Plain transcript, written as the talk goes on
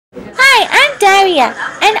Daria,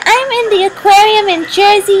 and I'm in the aquarium in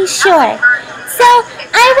Jersey Shore. So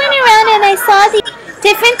I went around and I saw the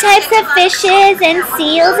different types of fishes and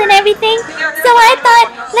seals and everything. So I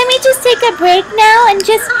thought, let me just take a break now and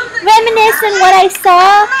just reminisce on what I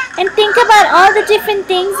saw and think about all the different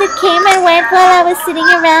things that came and went while I was sitting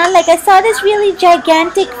around. Like I saw this really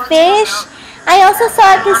gigantic fish. I also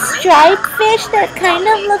saw this striped fish that kind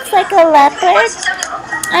of looks like a leopard.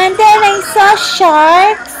 And then I saw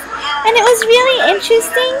sharks. And it was really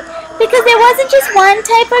interesting because there wasn't just one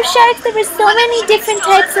type of shark. There were so many different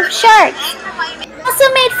types of sharks. I also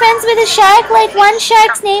made friends with a shark. Like one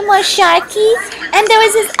shark's name was Sharky. And there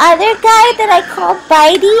was this other guy that I called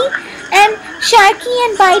Bitey. And Sharky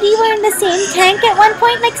and Bitey were in the same tank at one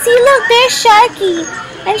point. Like, see, look, there's Sharky.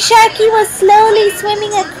 And Sharky was slowly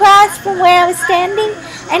swimming across from where I was standing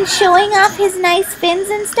and showing off his nice fins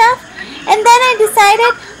and stuff. And then I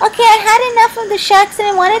decided, okay, I had enough of the sharks and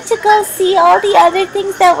I wanted to go see all the other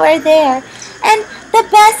things that were there. And the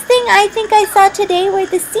best thing I think I saw today were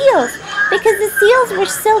the seals, because the seals were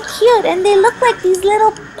so cute and they looked like these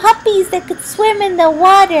little puppies that could swim in the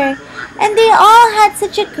water. And they all had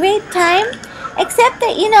such a great time, except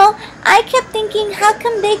that, you know, I kept thinking, how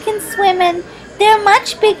come they can swim and they're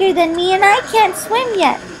much bigger than me and I can't swim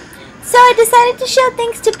yet? So I decided to show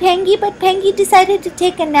things to Pengy, but Pengy decided to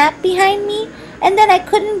take a nap behind me, and then I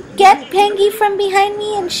couldn't get Pengy from behind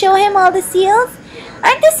me and show him all the seals.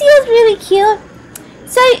 Aren't the seals really cute?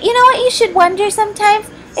 So you know what you should wonder sometimes?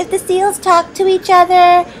 If the seals talk to each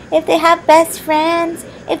other, if they have best friends,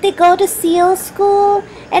 if they go to seal school,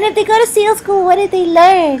 and if they go to seal school, what did they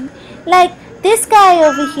learn? Like this guy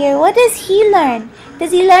over here, what does he learn?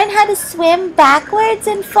 Does he learn how to swim backwards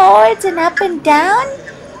and forwards and up and down?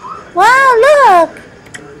 Wow, look!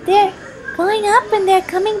 They're going up and they're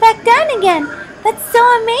coming back down again. That's so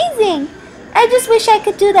amazing. I just wish I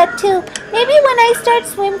could do that too. Maybe when I start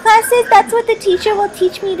swim classes, that's what the teacher will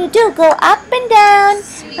teach me to do. Go up and down,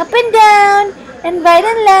 and right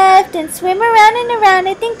and left, and swim around and around.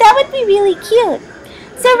 I think that would be really cute.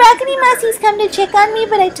 So Rockany Masi's come to check on me,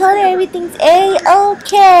 but I told her everything's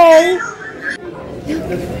A-okay. Look,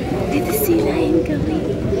 there's the sea lion going.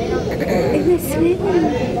 And they're swimming.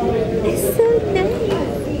 It's so nice.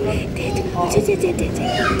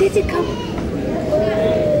 Did it come? Look.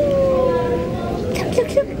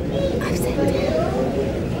 Upside down.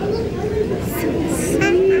 So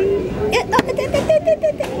sweet.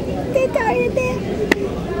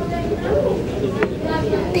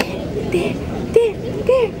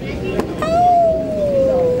 There. Oh!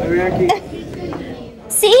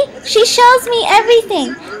 See? She shows me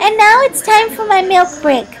everything. And now it's time for my milk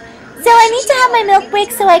break. So I need to have my milk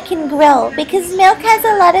break so I can grow, because milk has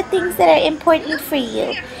a lot of things that are important for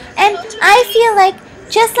you. And I feel like,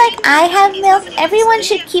 just like I have milk, everyone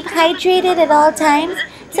should keep hydrated at all times.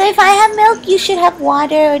 So if I have milk, you should have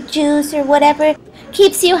water or juice or whatever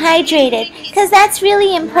keeps you hydrated, because that's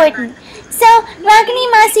really important. So Rockany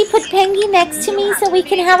Masi put Pengy next to me so we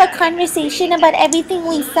can have a conversation about everything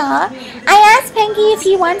we saw. I asked Pengy if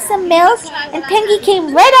he wants some milk, and Pengy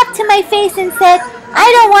came right up to my face and said, I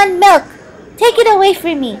don't want milk. Take it away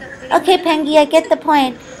from me. Okay, Pengy, I get the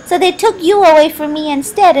point. So they took you away from me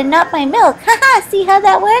instead and not my milk. Haha, see how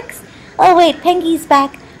that works? Oh wait, Pengy's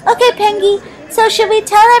back. Okay, Pengy, so should we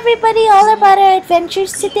tell everybody all about our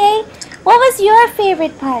adventures today? What was your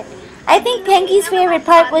favorite part? I think Pengy's favorite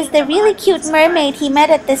part was the really cute mermaid he met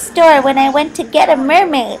at the store when I went to get a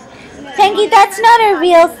mermaid. Pengy, that's not a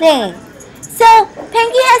real thing. So,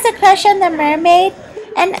 Pengy has a crush on the mermaid,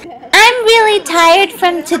 and I'm really tired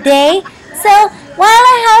from today, so while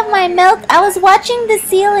I have my milk, I was watching the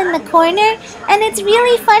seal in the corner, and it's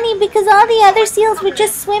really funny because all the other seals were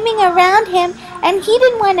just swimming around him, and he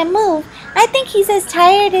didn't want to move. I think he's as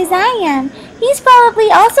tired as I am. He's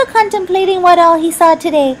probably also contemplating what all he saw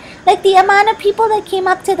today, like the amount of people that came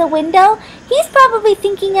up to the window. He's probably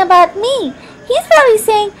thinking about me. He's probably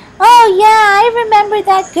saying, oh yeah, I remember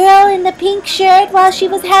that girl in the pink shirt while she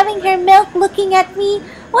was having her milk looking at me.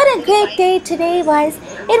 What a great day today was.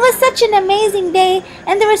 It was such an amazing day,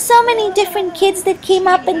 and there were so many different kids that came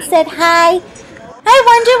up and said hi. I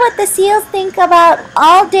wonder what the seals think about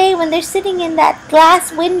all day when they're sitting in that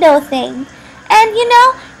glass window thing. And you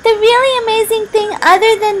know, the really amazing thing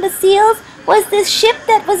other than the seals was this ship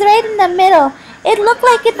that was right in the middle. It looked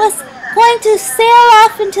like it was going to sail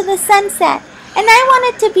off into the sunset. And I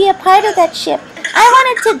wanted to be a part of that ship. I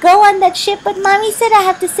wanted to go on that ship, but Mommy said I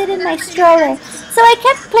have to sit in my stroller. So I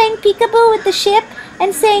kept playing peekaboo with the ship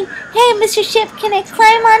and saying, hey, Mr. Ship, can I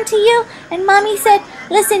climb onto you? And Mommy said,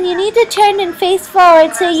 listen, you need to turn and face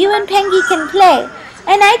forward so you and Pengy can play.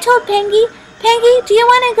 And I told Pengy, Peggy, do you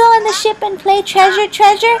want to go on the ship and play treasure,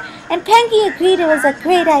 treasure? And Peggy agreed it was a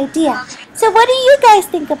great idea. So what do you guys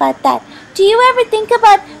think about that? Do you ever think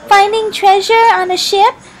about finding treasure on a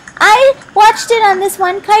ship? I watched it on this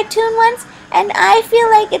one cartoon once, and I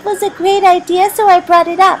feel like it was a great idea, so I brought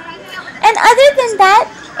it up. And other than that,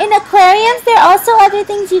 in aquariums, there are also other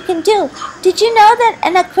things you can do. Did you know that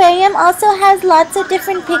an aquarium also has lots of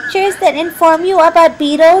different pictures that inform you about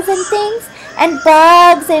beetles and things, and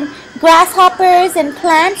bugs and grasshoppers and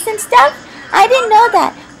plants and stuff? I didn't know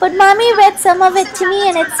that, but Mommy read some of it to me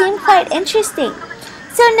and it seemed quite interesting.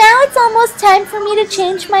 So now it's almost time for me to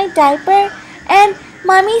change my diaper, and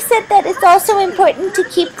Mommy said that it's also important to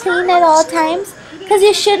keep clean at all times because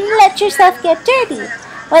you shouldn't let yourself get dirty.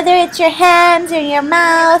 Whether it's your hands or your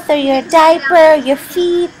mouth or your diaper or your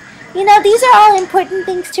feet. You know, these are all important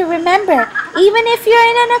things to remember. Even if you're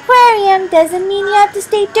in an aquarium, doesn't mean you have to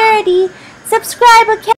stay dirty. Subscribe, okay?